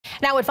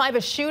Now at 5,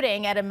 a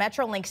shooting at a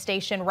MetroLink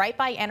station right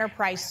by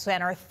Enterprise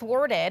Center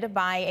thwarted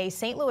by a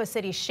St. Louis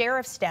City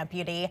Sheriff's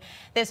deputy.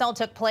 This all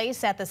took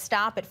place at the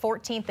stop at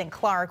 14th and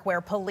Clark,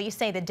 where police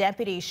say the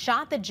deputy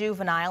shot the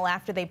juvenile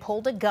after they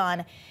pulled a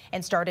gun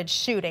and started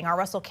shooting. Our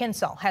Russell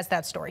Kinsall has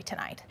that story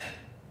tonight.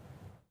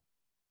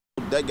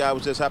 That guy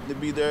was just happened to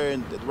be there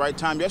at the right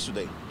time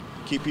yesterday to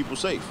keep people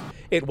safe.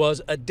 It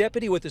was a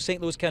deputy with the St.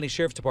 Louis County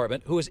Sheriff's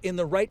Department who was in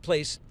the right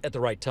place at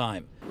the right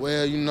time.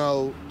 Well, you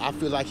know, I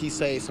feel like he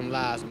saved some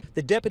lives.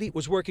 The deputy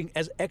was working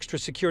as extra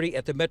security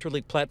at the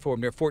MetroLink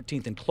platform near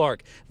 14th and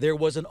Clark. There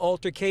was an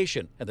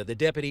altercation, and the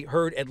deputy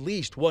heard at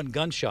least one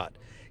gunshot.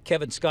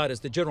 Kevin Scott is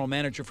the general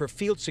manager for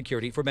field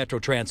security for Metro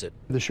Transit.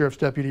 The sheriff's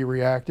deputy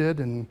reacted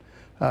and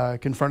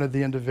confronted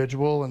the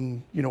individual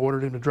and,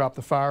 ordered him to drop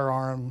the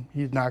firearm.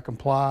 He did not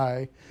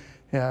comply.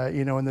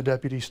 And the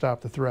deputy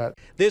stopped the threat.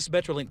 This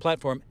MetroLink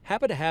platform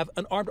happened to have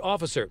an armed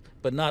officer,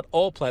 but not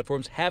all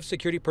platforms have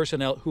security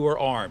personnel who are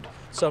armed.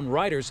 Some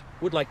riders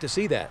would like to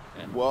see that.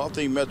 Well, I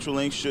think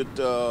MetroLink should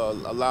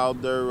allow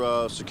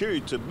their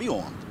security to be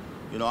armed.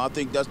 I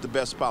think that's the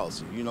best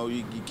policy.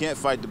 You can't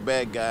fight the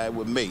bad guy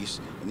with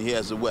mace and he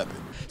has a weapon.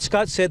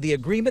 Scott said the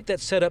agreement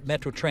that set up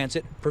Metro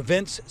Transit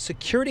prevents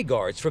security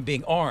guards from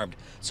being armed,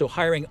 so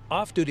hiring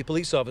off-duty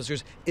police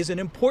officers is an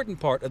important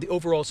part of the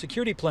overall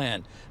security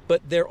plan,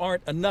 but there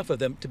aren't enough of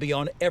them to be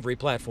on every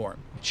platform.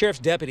 Sheriff's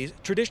deputies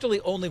traditionally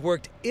only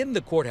worked in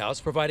the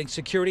courthouse providing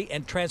security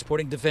and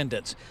transporting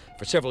defendants.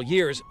 For several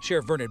years,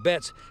 Sheriff Vernon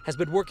Betts has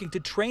been working to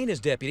train his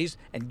deputies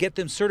and get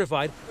them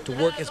certified to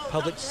work as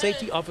public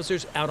safety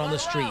officers out on the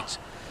streets.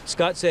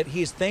 Scott said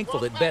he is thankful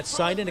that Betts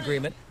signed an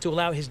agreement to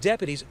allow his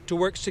deputies to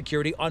work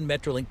security on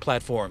MetroLink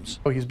platforms.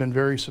 He's been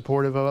very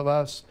supportive of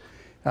us,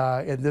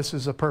 and this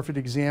is a perfect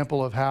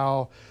example of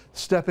how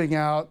stepping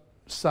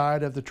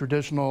outside of the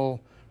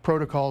traditional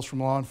protocols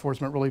from law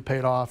enforcement really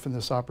paid off in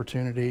this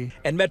opportunity.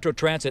 And Metro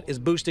Transit is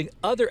boosting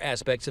other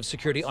aspects of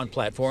security on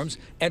platforms,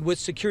 and with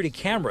security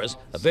cameras,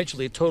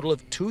 eventually a total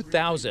of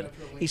 2,000.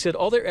 He said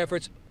all their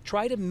efforts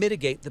try to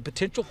mitigate the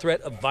potential threat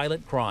of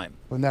violent crime.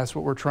 And that's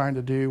what we're trying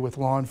to do with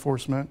law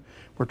enforcement.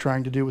 We're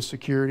trying to do with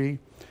security,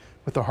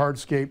 with the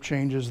hardscape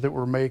changes that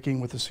we're making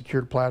with the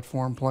secured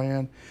platform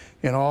plan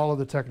and all of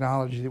the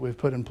technology that we've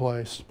put in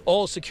place.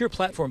 All secure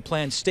platform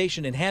plan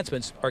station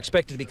enhancements are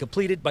expected to be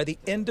completed by the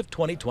end of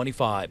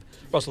 2025.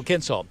 Russell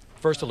Kinsall,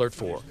 First Alert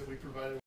 4.